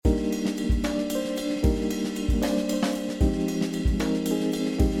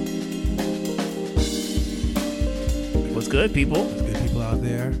good, people? What's good, people out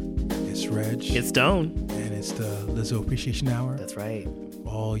there? It's Reg. It's Stone. And it's the Lizzo Appreciation Hour. That's right.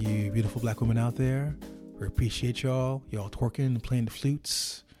 All you beautiful black women out there, we appreciate y'all. Y'all twerking and playing the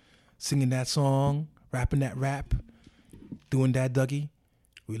flutes, singing that song, rapping that rap, doing that Dougie.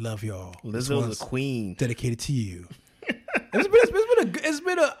 We love y'all. Lizzo's the queen. Dedicated to you. It's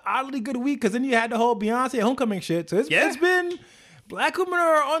been a oddly good week because then you had the whole Beyonce homecoming shit. So it's been black women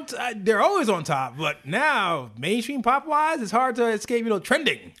are on. They're always on top, but now mainstream pop wise, it's hard to escape.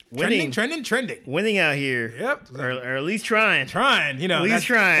 Trending, trending, winning out here. Yep, or at least trying. At least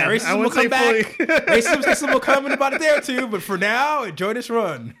trying. Racism will come back. Racism will come in about a day or two, but for now, enjoy this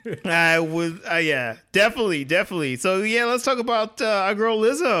run. Yeah, definitely. So yeah, let's talk about our girl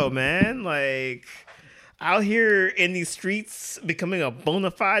Lizzo, man. Like, out here in these streets, becoming a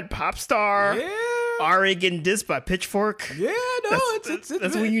bona fide pop star. Yeah. Already getting dissed by Pitchfork. Yeah, no,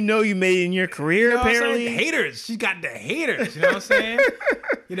 that's when you know you made it in your career. Apparently, haters. She's got the haters. You know what I'm saying?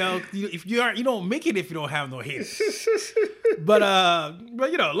 If you don't make it if you don't have no haters. But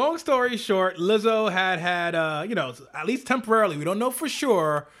long story short, Lizzo had at least temporarily, we don't know for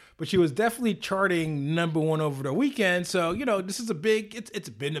sure, but she was definitely charting #1 over the weekend. So this is it's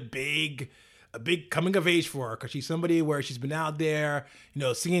been a big coming of age for her because she's somebody where she's been out there,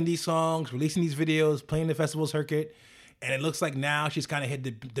 singing these songs, releasing these videos, playing the festival circuit. And it looks like now she's kind of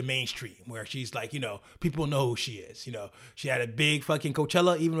hit the mainstream where she's like, people know who she is. She had a big fucking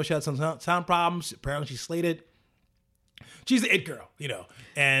Coachella, even though she had some sound problems. Apparently she's slated. She's the it girl,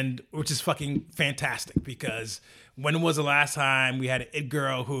 and which is fucking fantastic because when was the last time we had an it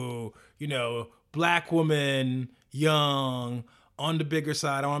girl who, black woman, young, on the bigger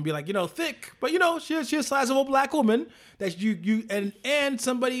side, I want to be like, thick, but she's a sizable black woman that you and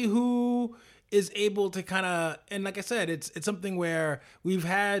somebody who is able to kind of, and like I said, it's something where we've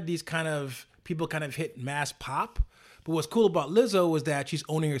had these kind of people kind of hit mass pop. But what's cool about Lizzo was that she's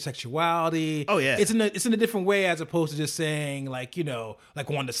owning her sexuality. Oh yeah, it's in a different way as opposed to just saying like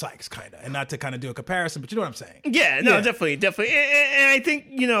Wanda Sykes kind of, and not to kind of do a comparison, but you know what I'm saying? Yeah, no, definitely, and I think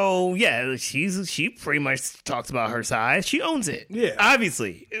she pretty much talks about her size. She owns it. Yeah,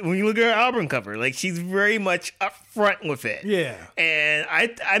 obviously, when you look at her album cover, like she's very much upfront with it. Yeah, and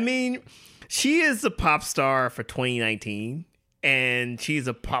I mean, she is the pop star for 2019, and she's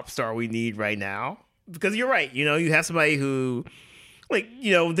a pop star we need right now. Because you're right, you have somebody who,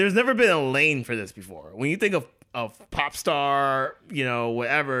 there's never been a lane for this before. When you think of pop star,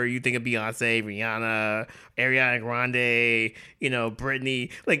 whatever, you think of Beyonce, Rihanna, Ariana Grande, Britney.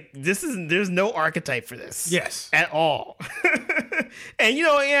 Like, there's no archetype for this. Yes. At all. And,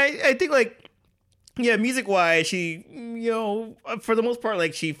 I think, music-wise, she, for the most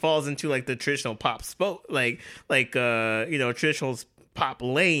part, she falls into, the traditional pop spot, traditional pop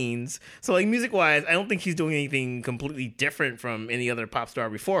lanes. So music wise, I don't think she's doing anything completely different from any other pop star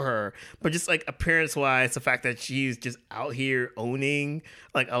before her, but just appearance wise, the fact that she's just out here owning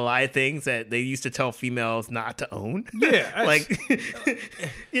a lot of things that they used to tell females not to own. Yeah.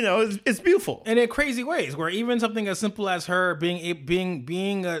 It's beautiful. And in crazy ways where even something as simple as her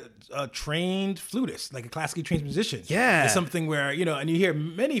being a trained flutist, like a classically trained musician. Yeah. Is something where, and you hear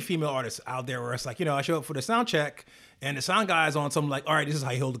many female artists out there where it's like, I show up for the sound check and the sound guy's on something like, all right, this is how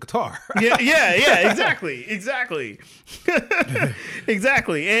you hold the guitar. yeah, exactly. Exactly. And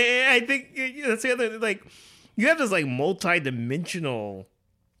I think that's the other, you have this multi-dimensional,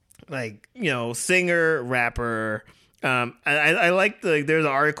 singer, rapper. I like there's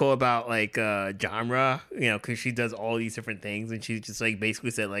an article about genre, because she does all these different things, and she just basically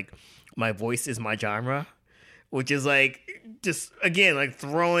said my voice is my genre, which is just again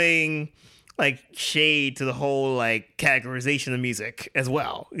throwing shade to the whole categorization of music as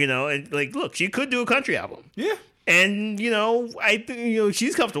well, and look, she could do a country album. Yeah. And I think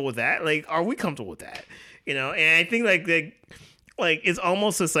she's comfortable with that. Are we comfortable with that? And I think it's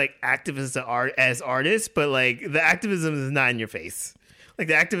almost this activist as artists, but the activism is not in your face.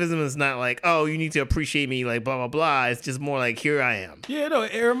 The activism is not oh, you need to appreciate me, blah blah blah. It's just more here I am. Yeah, no,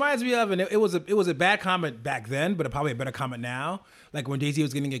 it reminds me of, and it was a bad comment back then, but probably a better comment now. When Jay-Z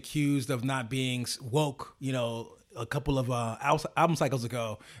was getting accused of not being woke, a couple of album cycles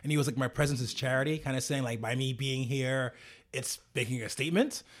ago, and he was my presence is charity, kind of saying by me being here, it's making a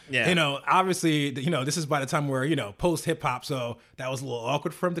statement. Yeah. Obviously, this is by the time we're post hip hop, so that was a little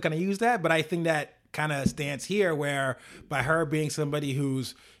awkward for him to kind of use that, but I think that kind of stands here where by her being somebody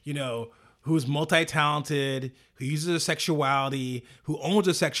who's multi-talented, who uses her sexuality, who owns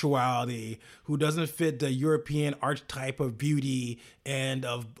her sexuality, who doesn't fit the European archetype of beauty and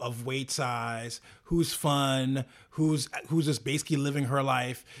of weight size, who's fun, who's just basically living her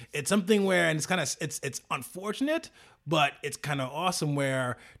life. It's something where, and it's kind of, it's unfortunate, but it's kind of awesome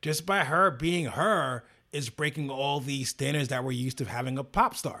where just by her being her is breaking all these standards that we're used to having a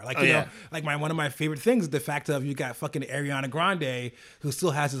pop star. Like, you know, like one of my favorite things is the fact of you got fucking Ariana Grande who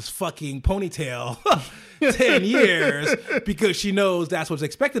still has this fucking ponytail 10 years because she knows that's what's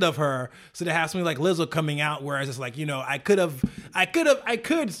expected of her. So to have something like Lizzo coming out, whereas it's like, you know, I could,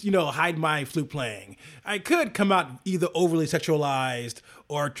 you know, hide my flute playing. I could come out either overly sexualized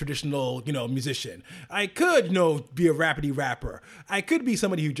or traditional, you know, musician. I could, you know, be a rapidy rapper. I could be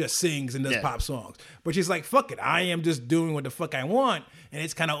somebody who just sings and does pop songs. But she's like, fuck it, I am just doing what the fuck I want. And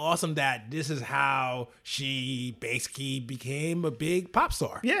it's kind of awesome that this is how she basically became a big pop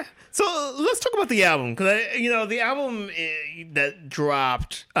star. Yeah. So let's talk about the album. Because, you know, the album that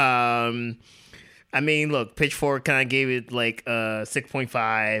dropped, I mean, look, Pitchfork kind of gave it like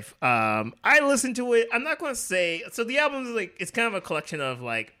 6.5. I listened to it. I'm not going to say... So the album is like... It's kind of a collection of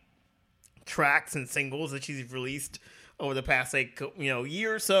like tracks and singles that she's released over the past like, you know,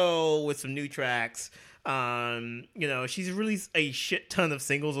 year or so with some new tracks. You know, she's released a shit ton of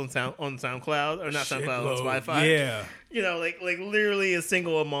singles on SoundCloud, or not SoundCloud, on Spotify. Yeah. You know, like literally a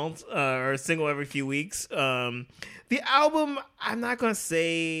single a month, or a single every few weeks. The album, I'm not going to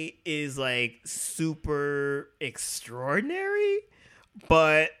say is like super extraordinary,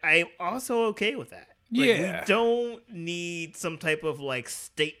 but I'm also okay with that. Like, yeah. We don't need some type of like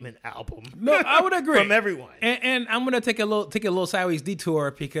statement album. No, I would agree. From everyone. And I'm going to take a little sideways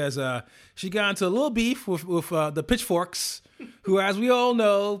detour because she got into a little beef with the Pitchforks, who, as we all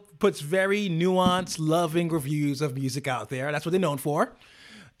know, puts very nuanced, loving reviews of music out there. That's what they're known for.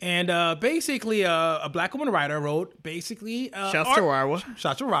 And basically, a black woman writer wrote basically... Shouts to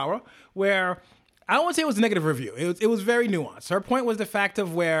Rawa. Where I don't want to say it was a negative review. It was very nuanced. Her point was the fact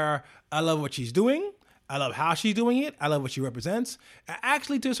of where I love what she's doing. I love how she's doing it. I love what she represents. I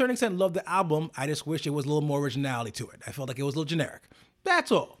actually, to a certain extent, love the album. I just wish there was a little more originality to it. I felt like it was a little generic.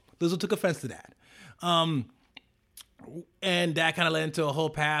 That's all. Lizzo took offense to that. And that kind of led into a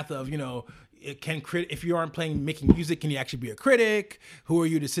whole path of, you know... if you aren't making music, can you actually be a critic? Who are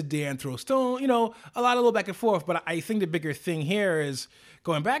you to sit there and throw stone? You know, a lot of little back and forth. But I think the bigger thing here is,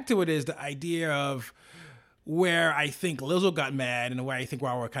 going back to it, is the idea of where I think Lizzo got mad and where I think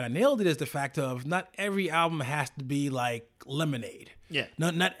Rawa kind of nailed it is the fact of not every album has to be like Lemonade. Yeah.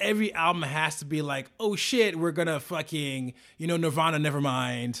 Not every album has to be like, oh shit, we're gonna fucking, you know, Nirvana,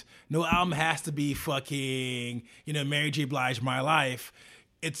 Nevermind. No album has to be fucking, you know, Mary J. Blige, My Life.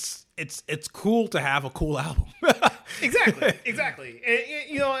 It's cool to have a cool album. Exactly. And,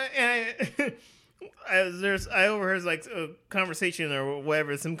 you know, and I overheard like a conversation or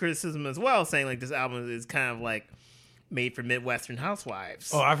whatever, some criticism as well, saying like this album is kind of like made for Midwestern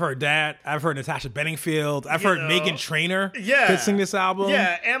housewives. Oh, I've heard that. I've heard Natasha Bedingfield. I've heard Meghan Trainor could sing this album.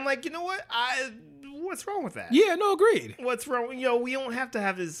 Yeah, and I'm like, you know what? What's wrong with that? Yeah, no, agreed. What's wrong? You know, we don't have to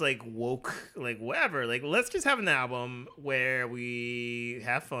have this like woke, like whatever. Like, let's just have an album where we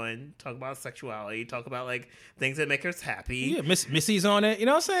have fun, talk about sexuality, talk about like things that make us happy. Yeah, Missy's on it. You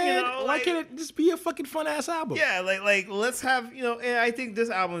know what I'm saying? You know, why can't it just be a fucking fun ass album? Yeah, like let's have, you know. And I think this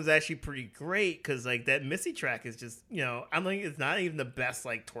album is actually pretty great because like that Missy track is just, you know, I mean, it's not even the best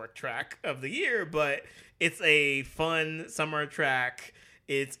like twerk track of the year, but it's a fun summer track.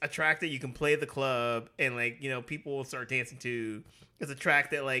 It's a track that you can play at the club and, like, you know, people will start dancing to. It's a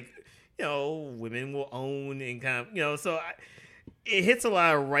track that, like, you know, women will own and kind of, you know, so it hits a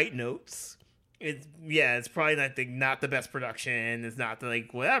lot of right notes. It's probably not the best production. It's not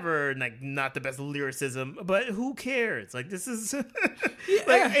like whatever, like not the best lyricism, but who cares? Like this is, and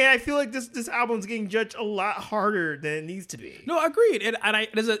I feel like this album's getting judged a lot harder than it needs to be. No, agreed. And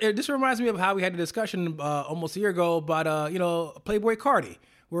this reminds me of how we had a discussion almost a year ago about you know, Playboy Cardi,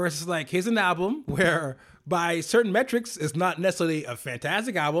 where it's like here's an album where by certain metrics it's not necessarily a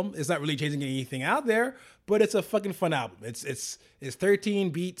fantastic album. It's not really changing anything out there, but it's a fucking fun album. It's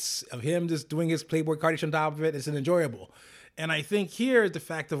 13 beats of him just doing his Playboy Cardi shit on top of it. It's an enjoyable. And I think here is the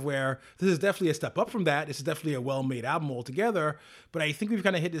fact of where this is definitely a step up from that. This is definitely a well-made album altogether. But I think we've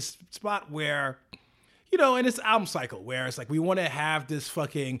kind of hit this spot where, you know, in this album cycle where it's like we want to have this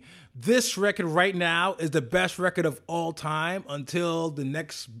record right now is the best record of all time until the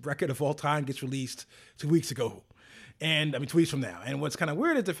next record of all time gets released 2 weeks ago. And I mean, 2 weeks from now. And what's kind of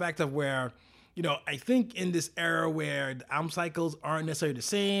weird is the fact of where, you know, I think in this era where the album cycles aren't necessarily the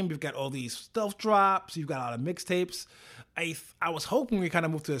same, you've got all these stealth drops, you've got a lot of mixtapes. I was hoping we kind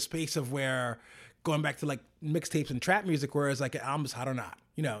of moved to a space of where going back to like mixtapes and trap music, where it's like an album is hot or not.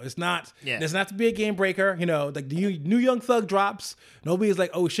 You You know, it's not. Yeah. It doesn't have to be a game breaker. You know, like the new Young Thug drops. Nobody's like,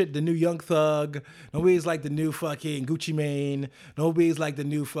 oh shit, the new Young Thug. Nobody's like the new fucking Gucci Mane. Nobody's like the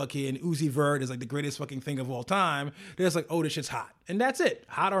new fucking Uzi Vert is like the greatest fucking thing of all time. They're just like, oh, this shit's hot, and that's it,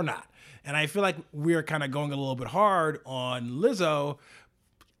 hot or not. And I feel like we're kind of going a little bit hard on Lizzo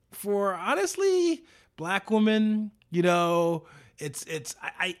for honestly, black woman. You know,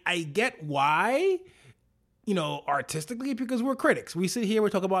 I get why. You know, artistically, because we're critics. We sit here, we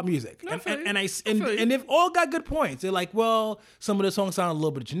talk about music. And they've all got good points. They're like, well, some of the songs sound a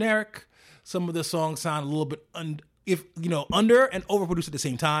little bit generic. Some of the songs sound a little bit under and overproduced at the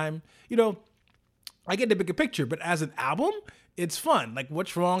same time. You know, I get the bigger picture, but as an album, it's fun. Like,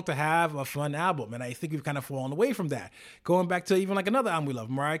 what's wrong to have a fun album? And I think we've kind of fallen away from that. Going back to even like another album we love,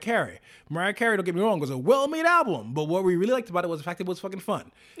 Mariah Carey. Mariah Carey, don't get me wrong, was a well-made album, but what we really liked about it was the fact that it was fucking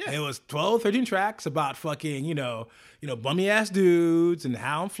fun. Yeah. It was 12, 13 tracks about fucking, bummy ass dudes and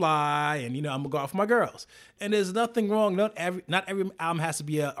how I'm fly and, I'm gonna go out for my girls. And there's nothing wrong. Not every album has to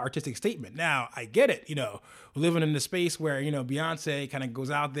be an artistic statement. Now, I get it. We're living in the space where, Beyonce kind of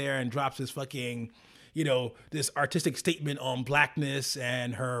goes out there and drops this fucking, this artistic statement on blackness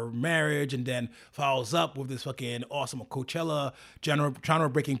and her marriage, and then follows up with this fucking awesome Coachella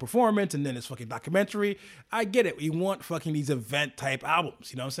genre-breaking performance, and then this fucking documentary. I get it. We want fucking these event-type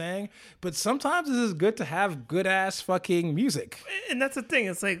albums, you know what I'm saying? But sometimes it is good to have good-ass fucking music. And that's the thing.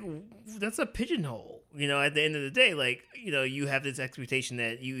 It's like, that's a pigeonhole. At the end of the day, like, you have this expectation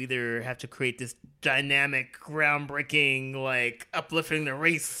that you either have to create this dynamic, groundbreaking, like, uplifting the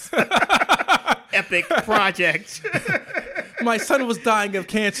race epic project. My son was dying of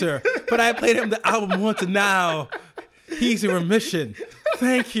cancer, but I played him the album once, and now he's in remission.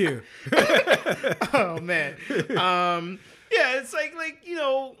 Thank you. Oh, man. Yeah, it's like,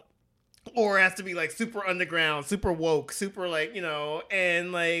 or it has to be, like, super underground, super woke, super, like,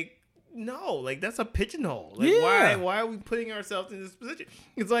 and, like, no, like, that's a pigeonhole. Like, why are we putting ourselves in this position?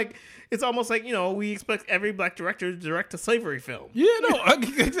 It's like, it's almost like, we expect every black director to direct a slavery film. Yeah, no,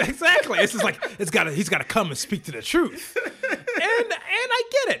 exactly. It's just like, he's got to come and speak to the truth. And I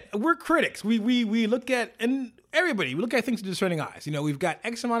get it. We're critics. We look at, and everybody, we look at things with discerning eyes. We've got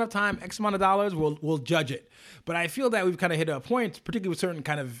X amount of time, X amount of dollars, we'll judge it. But I feel that we've kind of hit a point, particularly with certain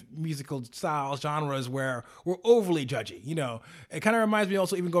kind of musical styles, genres, where we're overly judgy. It kind of reminds me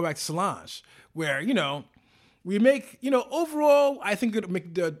also, even go back to Solange, where, we make, overall, I think it would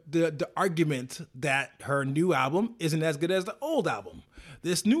make the argument that her new album isn't as good as the old album.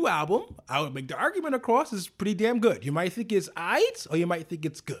 This new album, I would make the argument across, is pretty damn good. You might think it's aight, or you might think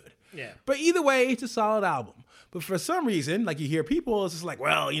it's good. Yeah. But either way, it's a solid album. But for some reason, like, you hear people, it's just like,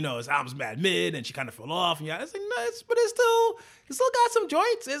 well, his album's mad mid, and she kind of fell off. And it's like, no, but it's still got some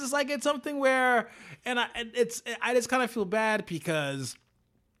joints. It's just like, it's something where, I just kind of feel bad because,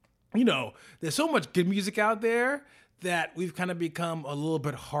 there's so much good music out there that we've kind of become a little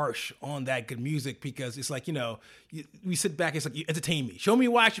bit harsh on that good music, because it's like, we sit back, it's like, you entertain me. Show me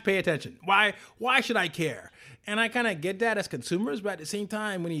why I should pay attention. Why should I care? And I kind of get that as consumers, but at the same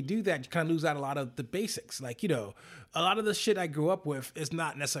time, when you do that, you kind of lose out a lot of the basics. Like, a lot of the shit I grew up with is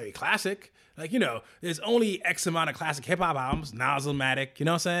not necessarily classic. Like, there's only X amount of classic hip-hop albums, Nas-O-Matic, you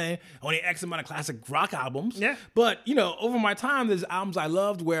know what I'm saying? Only X amount of classic rock albums. Yeah. But, over my time, there's albums I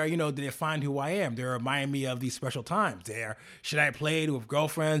loved where, they define who I am. They remind me of these special times. They're shit I played with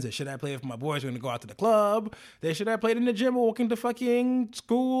girlfriends, or shit I played with my boys when we go out to the club. They're shit I played in the gym or walking to fucking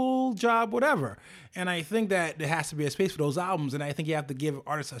school, job, whatever. And I think that there has to be a space for those albums, and I think you have to give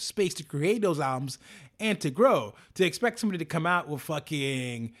artists a space to create those albums and to grow. To expect somebody to come out with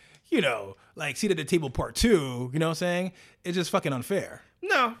fucking, like Seat at the Table Part 2, you know what I'm saying? It's just fucking unfair.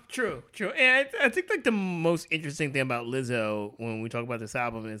 No, true. And I think, like, the most interesting thing about Lizzo when we talk about this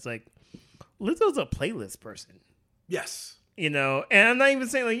album is, like, Lizzo's a playlist person. Yes. And I'm not even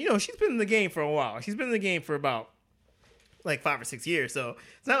saying, like, she's been in the game for a while. She's been in the game for about, like, 5 or 6 years. So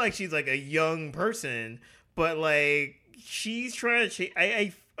it's not like she's, like, a young person, but, like, she's trying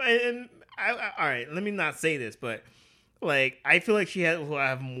to all right, let me not say this, but, like, I feel like she will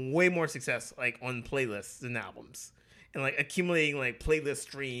have way more success, like, on playlists than albums, and, like, accumulating, like, playlist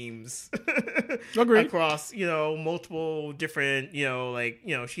streams across, multiple different, she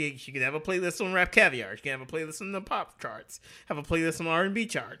could have a playlist on Rap Caviar, she can have a playlist on the pop charts, have a playlist on R&B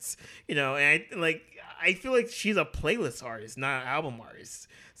charts, and I feel like she's a playlist artist, not an album artist.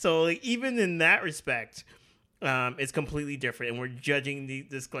 So, like, even in that respect, it's completely different, and we're judging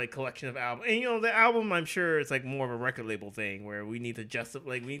this like collection of albums. And the album, I'm sure, it's like more of a record label thing where we need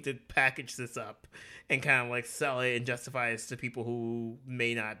to package this up and kind of like sell it and justify it to people who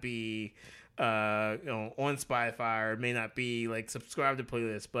may not be on Spotify, or may not be like subscribed to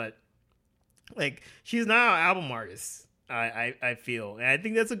playlists, but like she's now an album artist. I feel, and I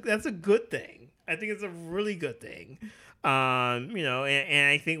think that's a good thing. I think it's a really good thing. And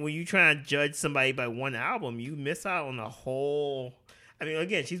I think when you try to judge somebody by one album, you miss out on the whole. I mean,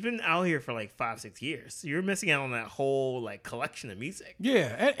 again, she's been out here for like 5-6 years. So you're missing out on that whole like collection of music.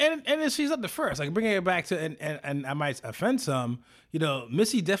 Yeah, and she's not the first. Like bringing it back to, and I might offend some.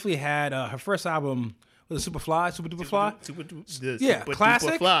 Missy definitely had her first album. Was it Superfly? Super Duper Fly?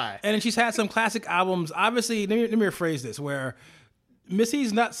 Classic. Fly. And then she's had some classic albums. Obviously, let me rephrase this, where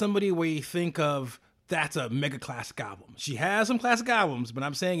Missy's not somebody where you think of that's a mega classic album. She has some classic albums, but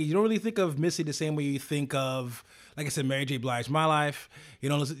I'm saying you don't really think of Missy the same way you think of, like I said, Mary J. Blige, My Life. You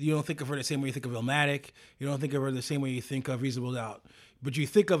don't think of her the same way you think of Illmatic. You don't think of her the same way you think of Reasonable Doubt. But you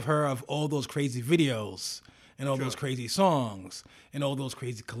think of her of all those crazy videos and all those crazy songs and all those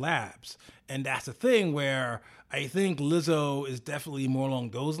crazy collabs. And that's the thing where I think Lizzo is definitely more along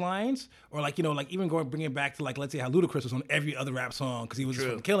those lines. Or like even bringing it back to like, let's say how Ludacris was on every other rap song because he was just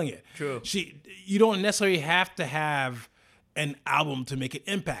fucking killing it. True. You don't necessarily have to have an album to make an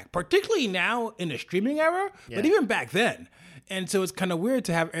impact, particularly now in the streaming era, but even back then. And so it's kind of weird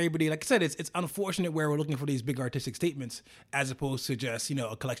to have everybody, like I said, it's unfortunate where we're looking for these big artistic statements as opposed to just,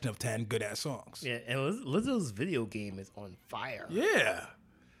 a collection of 10 good-ass songs. Yeah, and Lizzo's video game is on fire. Yeah.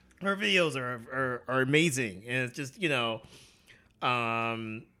 Her videos are amazing. And it's just, that's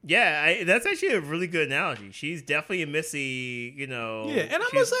actually a really good analogy. She's definitely a Missy, Yeah, and I'm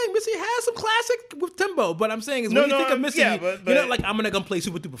not saying Missy has some classic with Timbo, but I'm saying is when you think of Missy, but like I'm gonna play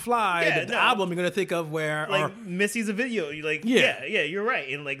Super Duper Fly, the album you're gonna think of where like Missy's a video. You're like, yeah, you're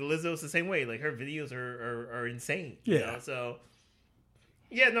right. And like Lizzo's the same way. Like her videos are insane. Yeah. So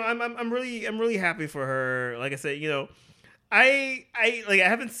yeah, no, I'm really happy for her. Like I said, I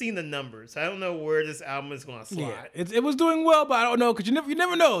haven't seen the numbers. I don't know where this album is going to slide. Yeah, it was doing well, but I don't know because you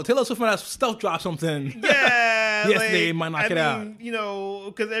never know. Taylor Swift might have stealth drop something. Yeah, yesterday might knock it out.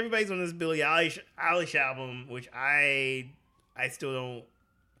 Because everybody's on this Billie Eilish album, which I still don't.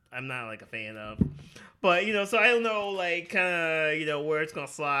 I'm not like a fan of. But so I don't know, like kind of where it's going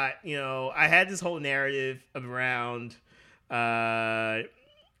to slide. I had this whole narrative around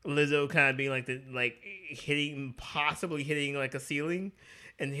Lizzo kind of being possibly hitting like a ceiling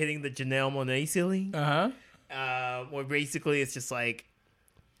and hitting the Janelle Monáe ceiling. Where basically it's just like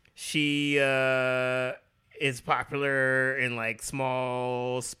she is popular in like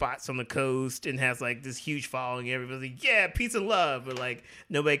small spots on the coast and has like this huge following. Everybody's like, yeah, peace and love, but like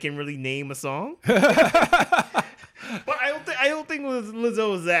nobody can really name a song. But I don't think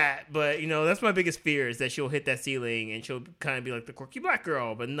Lizzo is that. But that's my biggest fear is that she'll hit that ceiling and she'll kind of be like the quirky black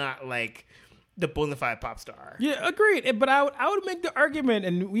girl, but not like the bona fide pop star. Yeah, agreed. But I would make the argument,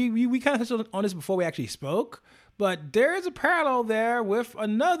 and we kind of touched on this before we actually spoke. But there is a parallel there with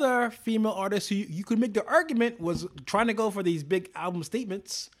another female artist who you could make the argument was trying to go for these big album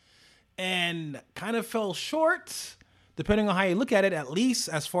statements and kind of fell short, depending on how you look at it, at least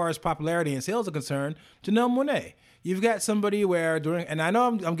as far as popularity and sales are concerned, Janelle Monáe. You've got somebody where and I know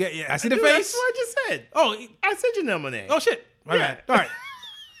I'm getting, I see the face. That's what I just said. Oh, I said Janelle Monáe. Oh shit. My bad. All right.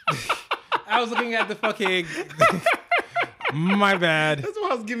 I was looking at the fucking. My bad. That's why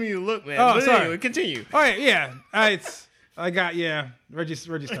I was giving you a look, man. Oh, but sorry. Anyway, continue. All right, yeah. I got Reggie's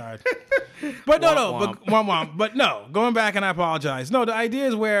tired. But but no, going back and I apologize. No, the idea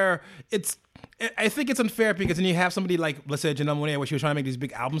is where I think it's unfair because then you have somebody like, let's say Janelle Monáe, where she was trying to make these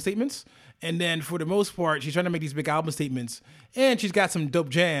big album statements. And then for the most part, she's trying to make these big album statements and she's got some dope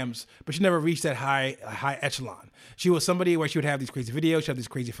jams, but she never reached that high echelon. She was somebody where she would have these crazy videos, she had these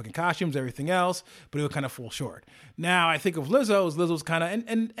crazy fucking costumes, everything else, but it would kind of fall short. Now I think of Lizzo's kind of,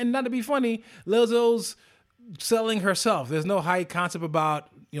 and not to be funny, Lizzo's selling herself. There's no high concept about,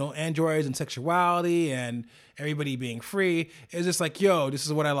 androids and sexuality and everybody being free. It's just like, this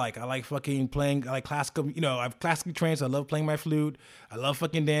is what I like. I like fucking playing, I like classical, I'm classically trained, so I love playing my flute. I love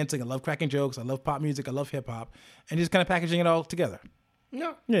fucking dancing. I love cracking jokes. I love pop music. I love hip hop. And just kind of packaging it all together.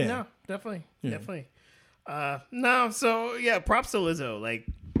 No, definitely. Props to Lizzo. Like,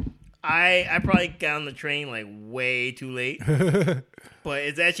 I probably got on the train like way too late. But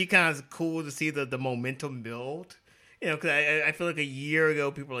it's actually kind of cool to see the momentum build. Because I feel like a year ago,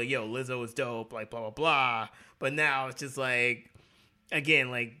 people were like, yo, Lizzo is dope, like, blah, blah, blah. But now it's just like,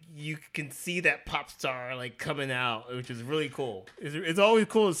 again, like, you can see that pop star, like, coming out, which is really cool. It's always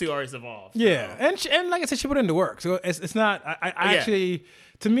cool to see artists evolve. So. Yeah, and like I said, she put into work. So it's not, I actually,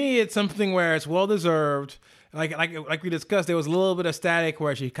 to me, it's something where it's well-deserved. like we discussed, there was a little bit of static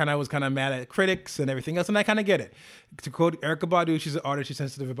where she was kind of mad at critics and everything else, and I kind of get it. To quote Erykah Badu, she's an artist, she's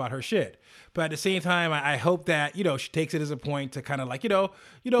sensitive about her shit. But at the same time, I hope that she takes it as a point to kind of like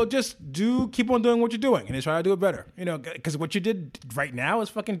just keep on doing what you're doing and then try to do it better. Because what you did right now is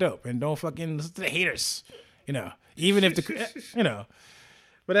fucking dope, and don't fucking listen to the haters. Even if the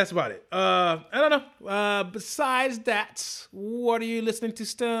But that's about it. I don't know. Besides that, what are you listening to,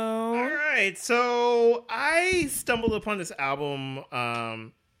 Stone? All right. So I stumbled upon this album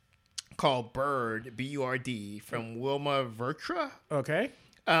called Bird, B-U-R-D, from Wilma Vertra. Okay.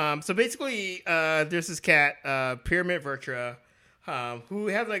 So basically, there's this cat, Pyramid Vertra, who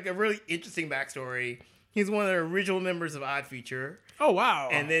has like a really interesting backstory. He's one of the original members of Odd Future. Oh, wow.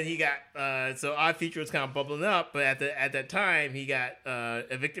 And then he got, so Odd Future was kind of bubbling up, but at that time, he got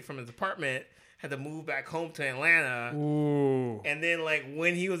evicted from his apartment, had to move back home to Atlanta. Ooh. And then, like,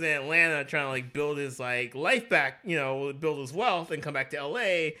 when he was in Atlanta trying to, like, build his, like, life back, build his wealth and come back to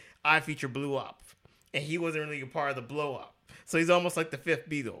L.A., Odd Future blew up. And he wasn't really a part of the blow up. So he's almost like the fifth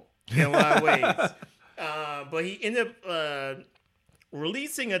Beatle in a lot of ways. But he ended up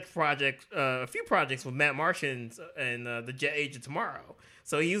releasing a few projects with Matt Martians and the Jet Age of Tomorrow.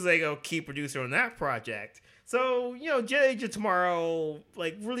 So he was like a key producer on that project. So, Jet Age of Tomorrow,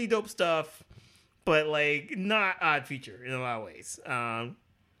 like really dope stuff, but like not Odd Future in a lot of ways.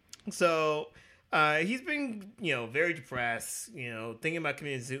 So he's been, very depressed, thinking about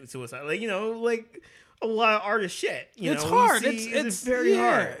committing suicide. Like, like a lot of artist shit. It's hard. It's very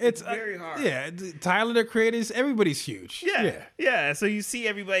hard. It's very hard. Yeah, Tyler, the creators, everybody's huge. Yeah. So you see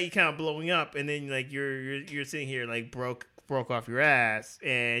everybody kind of blowing up, and then like you're sitting here like broke off your ass,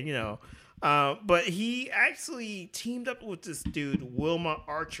 and but he actually teamed up with this dude Wilma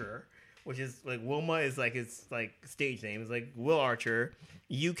Archer, which is like Wilma is like his like stage name. It's like Will Archer,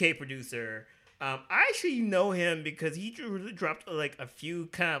 UK producer. I actually know him because he dropped like a few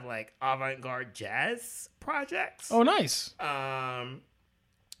kind of like avant-garde jazz projects. Oh, nice.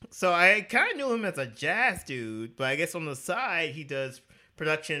 So I kind of knew him as a jazz dude, but I guess on the side he does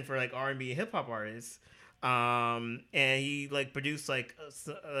production for like R&B and hip hop artists. And he like produced like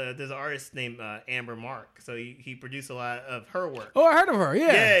there's an artist named Amber Mark, so he produced a lot of her work. Oh, I heard of her.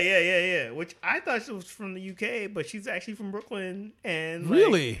 Yeah. Which I thought she was from the UK, but she's actually from Brooklyn. And like,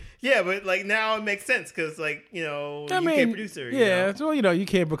 really, yeah, but like now it makes sense because like UK producer. Yeah, so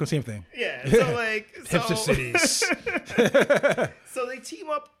UK, Brooklyn, same thing. Yeah, so like hipster cities. So they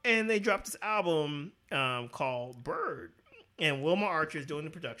team up and they drop this album called Bird. And Wilma Archer is doing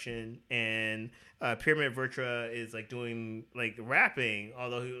the production, and Pyramid Vertra is like doing like rapping.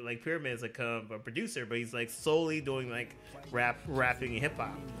 Although like Pyramid is like a producer, but he's like solely doing like rapping and hip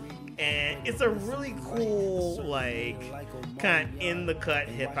hop. And it's a really cool like kind of in the cut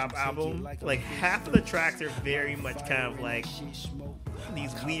hip hop album. Like half of the tracks are very much kind of like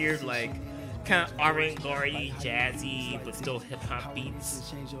these weird like kind of avant-garde, jazzy, but still hip-hop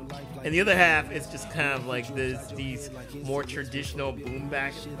beats. And the other half is just kind of like these more traditional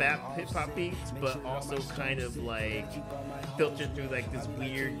boom-bap hip-hop beats, but also kind of like filtered through like this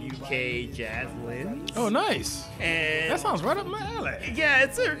weird UK jazz lens. Oh, nice. And that sounds right up my alley. Yeah,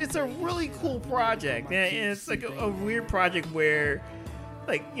 it's a really cool project. And it's like a weird project where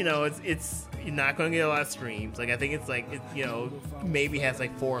like, it's you're not going to get a lot of streams. Like, I think it's like, maybe has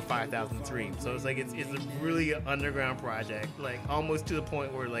like 4,000 or 5,000 streams. So it's like, it's a really underground project. Like, almost to the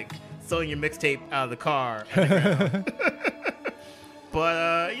point where like selling your mixtape out of the car.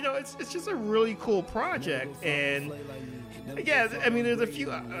 But, it's just a really cool project. And yeah, I mean, there's a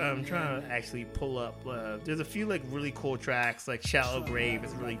few, I'm trying to actually pull up, there's a few like really cool tracks, like Shallow Grave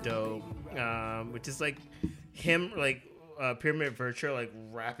is really dope. Which is like him, like, Pyramid Vertra like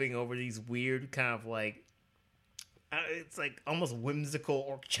rapping over these weird kind of like it's like almost whimsical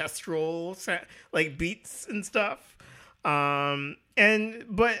orchestral like beats and stuff, but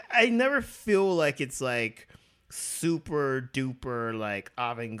I never feel like it's like super duper like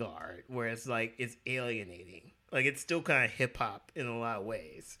avant-garde where it's like it's alienating. Like it's still kind of hip hop in a lot of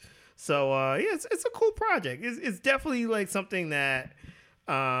ways. So yeah, it's a cool project. It's definitely like something that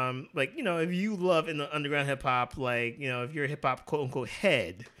like, if you love in the underground hip hop, like, if you're a hip hop quote unquote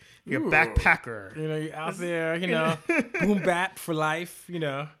head, you're a backpacker. You're out there, boom bap for life,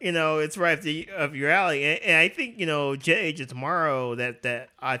 it's right up your alley. And I think, Jet Age of Tomorrow,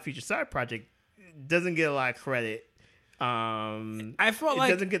 that Odd Future side project doesn't get a lot of credit. I felt like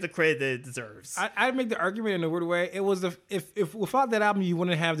it doesn't get the credit that it deserves. I'd make the argument in a weird way. It was if without that album you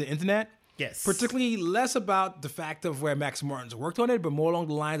wouldn't have the internet. Yes. Particularly less about the fact of where Max Martin's worked on it, but more along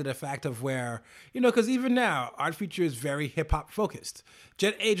the lines of the fact of where, because even now, Odd Future is very hip-hop focused.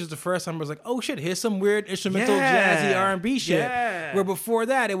 Jet Age was the first time I was like, oh shit, here's some weird instrumental jazzy R&B shit. Yeah. Where before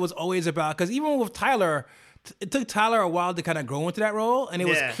that, it was always about, because even with Tyler, it took Tyler a while to kind of grow into that role, and it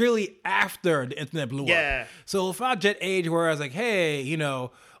was clearly after the internet blew up. So without Jet Age, where I was like, hey,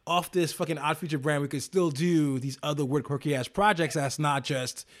 off this fucking Odd Future brand, we could still do these other weird, quirky ass projects that's not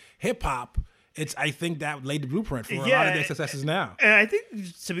just hip hop. I think that laid the blueprint for a lot of their successes now. And I think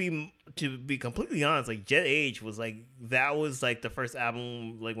to be completely honest, like Jet Age was like the first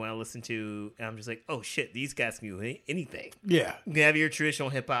album like when I listened to, and I'm just like, oh shit, these guys can do anything. Yeah, you can have your traditional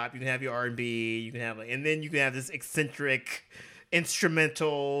hip hop, you can have your R&B, you can have and then you can have this eccentric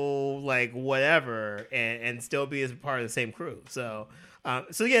instrumental like whatever, and still be as part of the same crew. So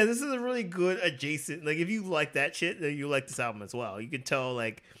yeah, this is a really good adjacent. Like if you like that shit, then you like this album as well. You can tell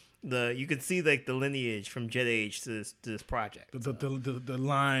like. You can see like the lineage from Jet Age to this project. The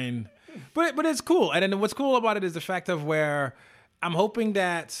line, but it's cool. And then what's cool about it is the fact of where I'm hoping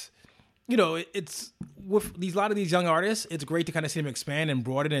that it's with a lot of these young artists. It's great to kind of see them expand and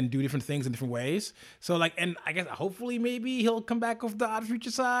broaden and do different things in different ways. So like, and I guess hopefully maybe he'll come back off the Odd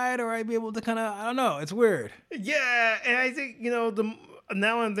Future side, or I'd be able to kind of I don't know. It's weird. Yeah, and I think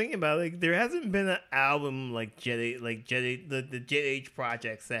now I'm thinking about it, like there hasn't been an album like the Jet Age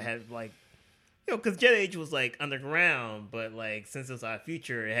projects that had like, because Jet Age was like underground, but like since it's Odd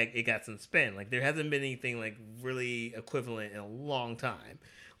Future, it got some spin. Like there hasn't been anything like really equivalent in a long time.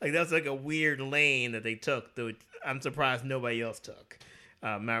 Like that's like a weird lane that they took that I'm surprised nobody else took.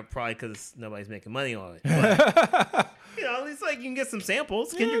 Probably because nobody's making money on it. But, at least like you can get some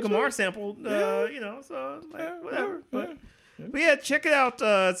samples. Kendrick Lamar sampled, so like whatever. But yeah, check it out.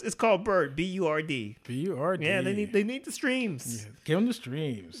 It's called Bird, B-U-R-D. B-U-R-D. Yeah, they need the streams. Yeah, give them the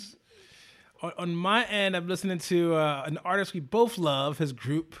streams. On my end, I'm listening to an artist we both love, his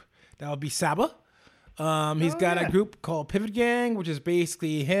group. That would be Saba. He's got a group called Pivot Gang, which is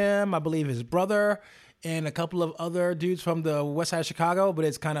basically him, I believe his brother, and a couple of other dudes from the west side of Chicago, but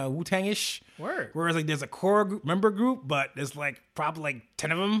it's kind of Wu-Tang-ish. Word. Whereas like there's a core member group, but there's like probably like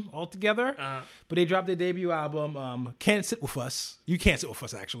 10 of them all together. But they dropped their debut album, Can't Sit With Us. You can't sit with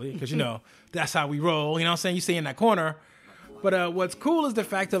us, actually, because, that's how we roll. You know what I'm saying? You stay in that corner. But what's cool is the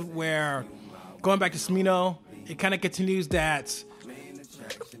fact of where, going back to Smino, it kind of continues that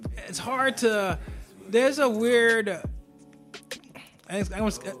it's hard to... There's a weird... I'm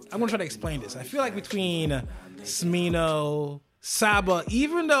going to try to explain this. I feel like between Smino, Saba,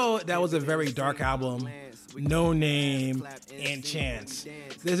 even though that was a very dark album, No Name, and Chance,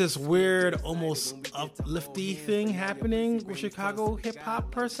 there's this weird, almost uplifty thing happening with Chicago hip-hop,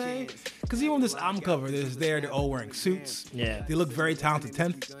 per se. Because even with this album cover, they're all wearing suits. Yeah. They look very talented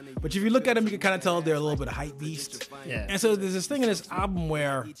 10th. But if you look at them, you can kind of tell they're a little bit of hype beast. Yeah. And so there's this thing in this album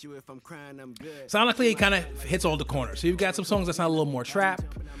where sonically it kind of hits all the corners. So you've got some songs that sound a little more trap,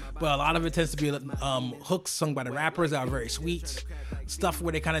 but a lot of it tends to be hooks sung by the rappers that are very sweet. Stuff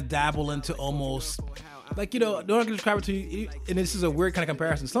where they kind of dabble into almost... Like, don't I describe it to you, and this is a weird kind of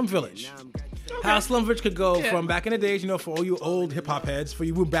comparison, Slum Village. Okay. How Slum Village could go from back in the days, for all you old hip-hop heads, for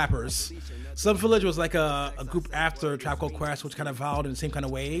you boom bappers. Slum Village was like a group after Trap Called Quest, which kind of followed in the same kind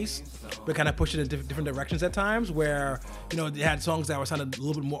of ways, but kind of pushed it in different directions at times, where, they had songs that were sounded a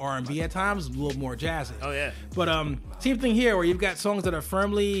little bit more R&B at times, a little more jazzy. Oh, yeah. But same thing here, where you've got songs that are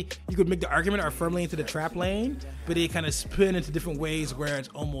firmly, you could make the argument, are firmly into the trap lane, but they kind of spin into different ways where it's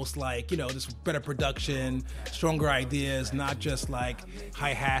almost like, just better production, stronger ideas, not just like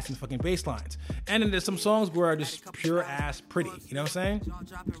hi-hats and fucking bass lines. And then there's some songs where are just pure ass pretty, you know what I'm saying?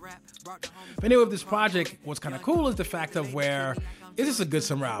 But anyway, with this project, what's kind of cool is the fact of where it's just a good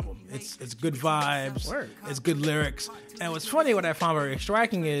summer album. It's good vibes. Word. It's good lyrics. And what's funny, what I found very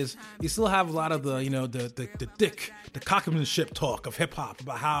striking is you still have a lot of the, the cockmanship talk of hip hop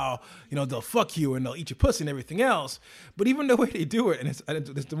about how, they'll fuck you and they'll eat your pussy and everything else. But even the way they do it, and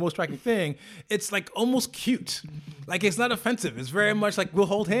it's the most striking thing, it's like almost cute. Like it's not offensive. It's very much like we'll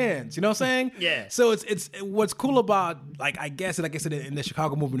hold hands. You know what I'm saying? Yeah. So it's what's cool about, like I guess in the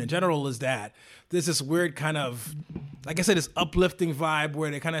Chicago movement in general is that there's this weird kind of, like I said, this uplifting vibe where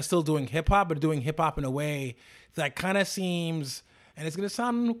they're kind of still doing hip hop, but doing hip hop in a way that kind of seems, and it's going to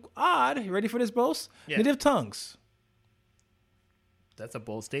sound odd. You ready for this, Bose? Yeah. Native Tongues. That's a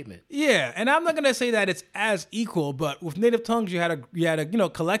bold statement. Yeah, and I'm not going to say that it's as equal, but with Native Tongues, you had a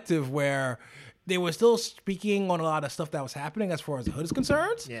collective where they were still speaking on a lot of stuff that was happening as far as the hood is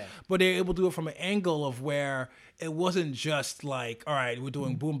concerned. Yeah. But they were able to do it from an angle of where it wasn't just like, all right, we're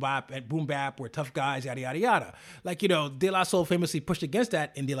doing boom bap and boom bap, we're tough guys, yada yada yada. Like, De La Soul famously pushed against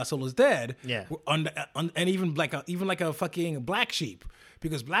that in De La Soul Is Dead. Yeah. And even like a fucking Black Sheep.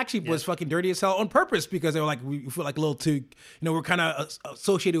 Because Black Sheep was fucking dirty as hell on purpose because they were like, we feel like a little too, we're kind of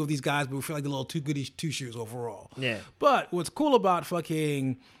associated with these guys, but we feel like a little too goody two shoes overall. Yeah. But what's cool about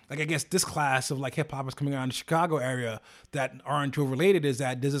fucking, like, I guess this class of like hip hoppers coming out in the Chicago area that aren't too related is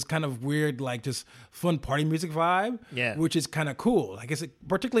that there's this kind of weird, like, just fun party music vibe. Yeah. Which is kind of cool. I guess,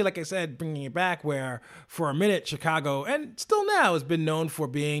 particularly, like I said, bringing it back where for a minute, Chicago, and still now, has been known for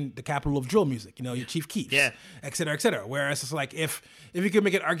being the capital of drill music, your Chief Keefs, et cetera, et cetera. Whereas it's like, if you could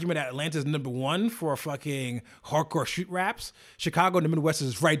make an argument that Atlanta's number one for fucking hardcore street raps, Chicago in the Midwest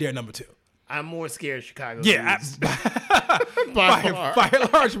is right there number two. I'm more scared of Chicago. Yeah, by a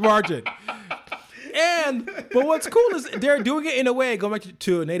large margin. But what's cool is they're doing it in a way, going back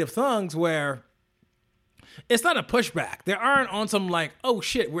to Native Thongs, where it's not a pushback. They aren't on some like, oh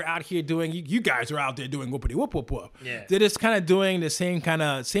shit, we're out here doing, you guys are out there doing whoopity whoop whoop whoop. Yeah. They're just kind of doing the same kind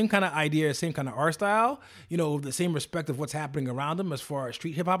of idea, same kind of art style, the same respect of what's happening around them as far as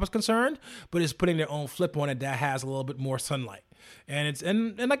street hip hop is concerned, but it's putting their own flip on it that has a little bit more sunlight. And it's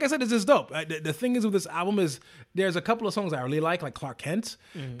and like I said, it's just dope. The thing is with this album is there's a couple of songs I really like Clark Kent,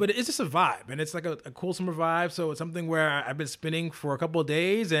 but it's just a vibe, and it's like a cool summer vibe. So it's something where I've been spinning for a couple of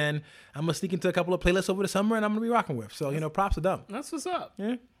days, and I'm gonna sneak into a couple of playlists over the summer, and I'm gonna be rocking with. So props to them. That's what's up.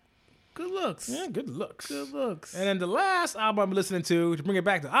 Yeah, good looks. Yeah, good looks. Good looks. And then the last album I'm listening to bring it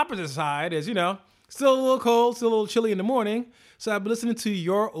back to the opposite side is still a little cold, still a little chilly in the morning. So I've been listening to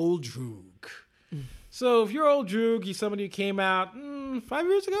Your Old Droog. So if Your Old Droog, he's somebody who came out 5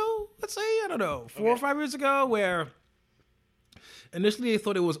 years ago, let's say, I don't know, 4 or 5 years ago, where initially they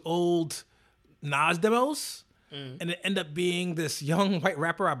thought it was old Nas demos, and it ended up being this young white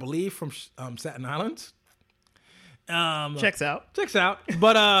rapper, I believe, from Staten Island. Checks out.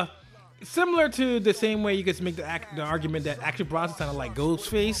 But similar to the same way you could make the argument that Action Bronson sounded like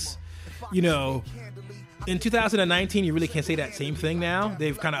Ghostface, in 2019, you really can't say that same thing now.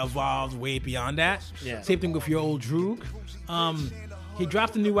 They've kind of evolved way beyond that. Yeah. Same thing with Your Old Droog. He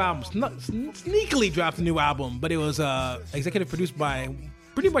dropped a new album, sneakily dropped a new album, but it was executive produced by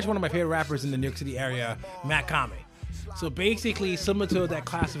pretty much one of my favorite rappers in the New York City area, Matt Kame. So basically, similar to that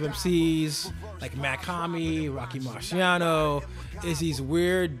class of MCs like Matt Kame, Rocky Marciano, is these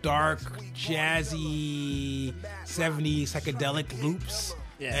weird, dark, jazzy, 70s psychedelic loops.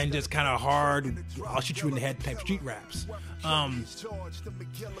 Yeah. And just kind of hard, I'll shoot you in the head type street raps.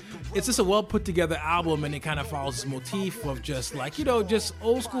 It's just a well put together album, and it kind of follows this motif of just like, just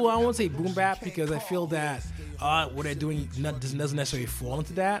old school. I don't want to say boom bap because I feel that what they're doing doesn't necessarily fall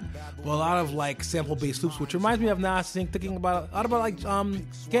into that, but a lot of like sample based loops, which reminds me of Nas thinking about a lot about like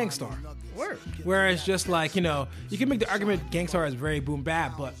Gang Starr. Word. Where it's just like, you can make the argument Gang Starr is very boom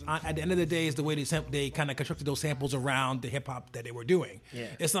bap, but at the end of the day, it's the way they kind of constructed those samples around the hip hop that they were doing. Yeah.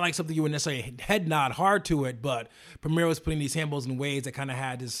 It's not like something you would necessarily head nod hard to it, but Premier was putting these samples in ways that kind of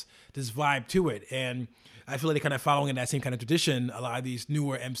had this vibe to it. And I feel like they're kind of following in that same kind of tradition, a lot of these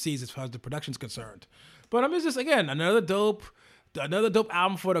newer MCs as far as the production's concerned. But it's just, again, another dope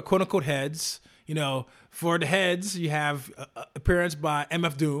album for the quote unquote heads. For the heads, you have appearance by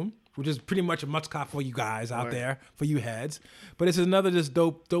MF Doom, which is pretty much a must-cop for you guys out there, for you heads. But it's another just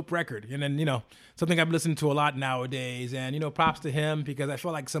dope record. And then, something I've listened to a lot nowadays. And, props to him because I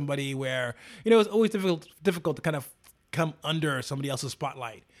feel like somebody where, it's always difficult to kind of come under somebody else's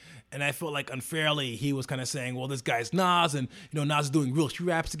spotlight. And I felt like unfairly he was kind of saying, well, this guy's Nas, and, Nas is doing real street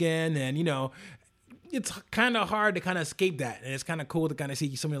raps again. And, it's kind of hard to kind of escape that. And it's kind of cool to kind of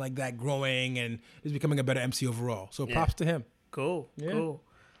see somebody like that growing and is becoming a better MC overall. So props to him. Cool. Yeah. Cool.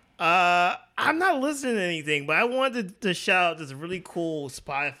 I'm not listening to anything, but I wanted to shout out this really cool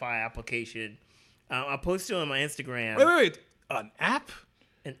Spotify application. I posted it on my Instagram. Wait. An app?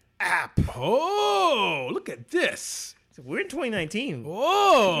 An app. Oh, look at this. So we're in 2019.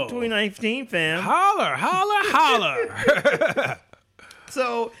 Whoa. 2019, fam. Holler.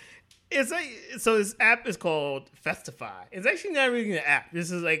 So this app is called Festify. It's actually not really an app. This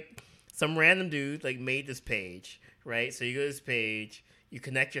is like some random dude made this page, right? So you go to this page, you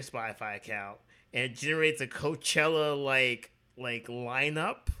connect your Spotify account, and it generates a Coachella like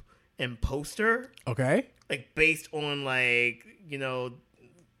lineup and poster. Okay. Based on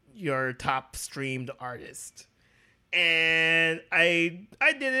your top streamed artist. And I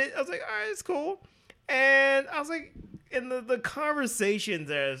did it. I was like, all right, it's cool. And I was like, and the conversations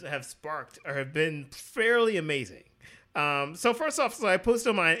that have sparked or have been fairly amazing. So first off, I posted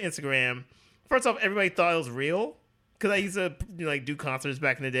on my Instagram. First off, everybody thought it was real. because I used to like do concerts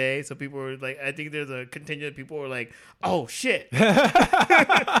back in the day, so people were like, I think there's a contingent of people who were like, oh shit,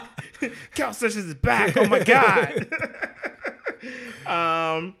 Cal Sessions is back. Oh my god.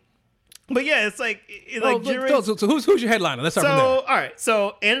 But yeah, it's like so who's your headliner? Let's start from there. All right,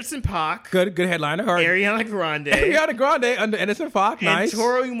 so Anderson .Paak, Good headliner. All right. Ariana Grande, under Anderson .Paak, nice. and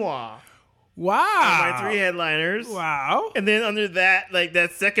Toro y Moi. Wow. My 3 headliners. Wow. And then under that, like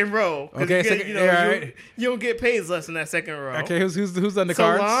that second row. Okay, you don't get paid less than that second row. Okay, who's on the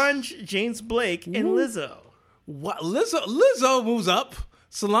cards? Solange, James Blake, and Lizzo. What? Lizzo moves up.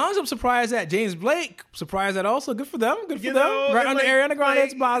 Solange, I'm surprised at. James Blake, surprised at also. Good for them. Good for them. Right under Ariana Grande,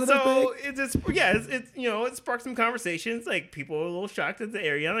 it's positive. So it's it sparked some conversations. Like people were a little shocked at the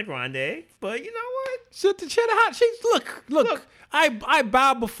Ariana Grande, but you know what? Look. I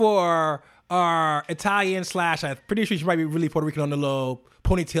bow before our Italian / I'm pretty sure she might be really Puerto Rican on the low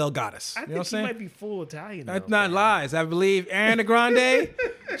ponytail goddess. I think she might be full Italian. That's not lies. I believe Ariana Grande.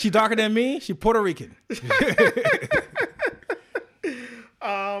 She darker than me. She Puerto Rican.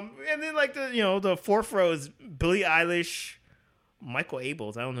 And then like the fourth row is Billie Eilish, Michael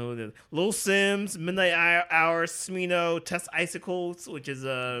Abels, I don't know who it is, Lil Sims, Midnight Hour, Smino, Test Icicles, which is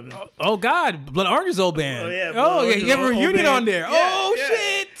oh God, Blood Orange's old band. You have a reunion on there. Yeah,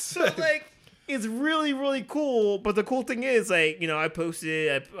 Shit. So like it's really, really cool. But the cool thing is like, I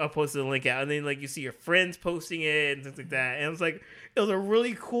posted the link out, and then like you see your friends posting it and things like that. And it was a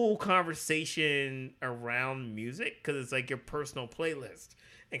really cool conversation around music, because it's like your personal playlist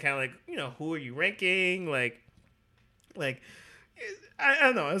and kind of like, who are you ranking? Like I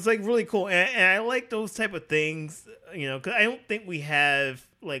don't know. It's like really cool. And I like those type of things, because I don't think we have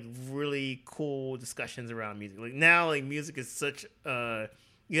like really cool discussions around music. Like now, like music is such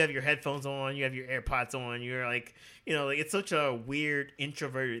you have your headphones on, you have your AirPods on, you're like, like it's such a weird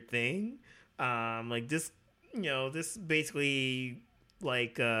introverted thing. Like this, this basically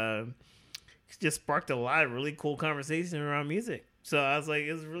like just sparked a lot of really cool conversation around music. So I was like,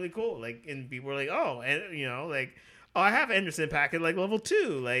 it was really cool. Like, and people were like, oh, and like, oh, I have Anderson .Paak at like level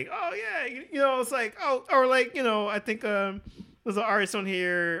 2. Like, oh yeah, it's like, oh, or like, I think there's an artist on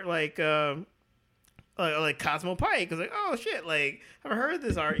here like Cosmo Pike. I was like, oh shit, like I've heard of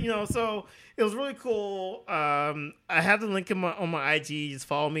this art, So it was really cool. I have the link on my IG. Just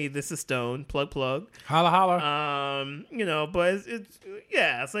follow me. This is Stone. Plug. Holla. But it's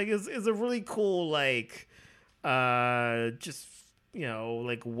like it's a really cool like just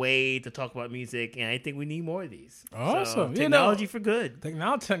like way to talk about music, and I think we need more of these. Awesome. So, technology for good.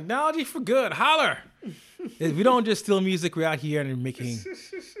 Technology for good. Holler. We don't just steal music. We're out here and making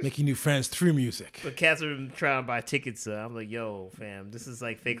new friends through music. But cats are trying to buy tickets. I'm like, yo, fam, this is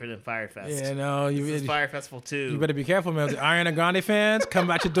like faker than Fire Fest. Yeah, no, this is Fire Festival too. You better be careful, man. The Ariana Grande fans come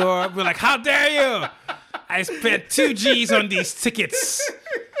at your door. We're like, how dare you? I spent 2 G's on these tickets.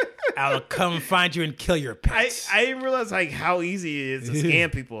 I'll come find you and kill your pets. I didn't realize like how easy it is to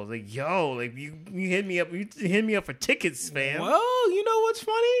scam people. I was like, yo, like you hit me up. You hit me up for tickets, fam. Well, you know what's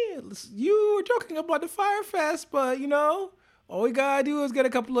funny? You were joking about the Fire Fest, but all we gotta do is get a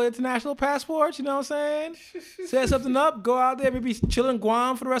couple of international passports, you know what I'm saying? Set something up, go out there, maybe chill in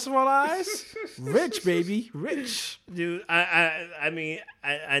Guam for the rest of our lives. Rich, baby, rich. Dude, I mean,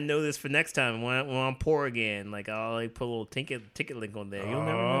 I know this for next time when I'm poor again. Like I'll like put a little ticket link on there. You'll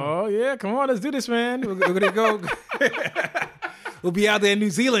never know. Oh yeah, come on, let's do this, man. We're gonna go. We'll be out there in New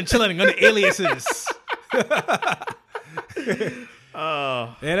Zealand chilling under aliases.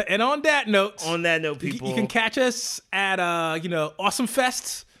 And on that note, people, you can catch us at Awesome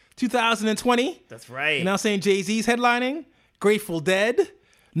Fest 2020. That's right. You know what I'm saying? Jay-Z's headlining, Grateful Dead,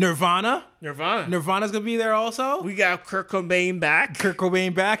 Nirvana's gonna be there also. We got Kurt Cobain back. You know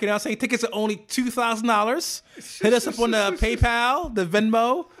what I'm saying? Tickets are only $2,000. Hit us up on the PayPal, the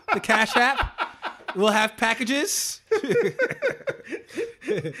Venmo, the Cash App. We'll have packages.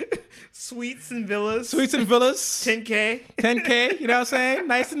 Suites and villas. 10K, you know what I'm saying?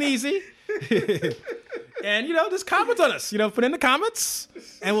 Nice and easy. And, just comment on us. Put in the comments,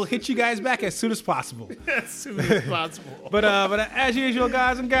 and we'll hit you guys back as soon as possible. But as usual,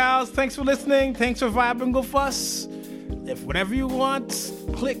 guys and gals, thanks for listening. Thanks for vibing with us. If whatever you want,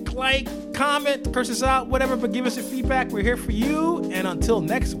 click like, comment, curse us out, whatever, but give us your feedback. We're here for you. And until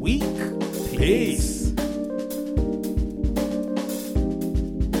next week, peace.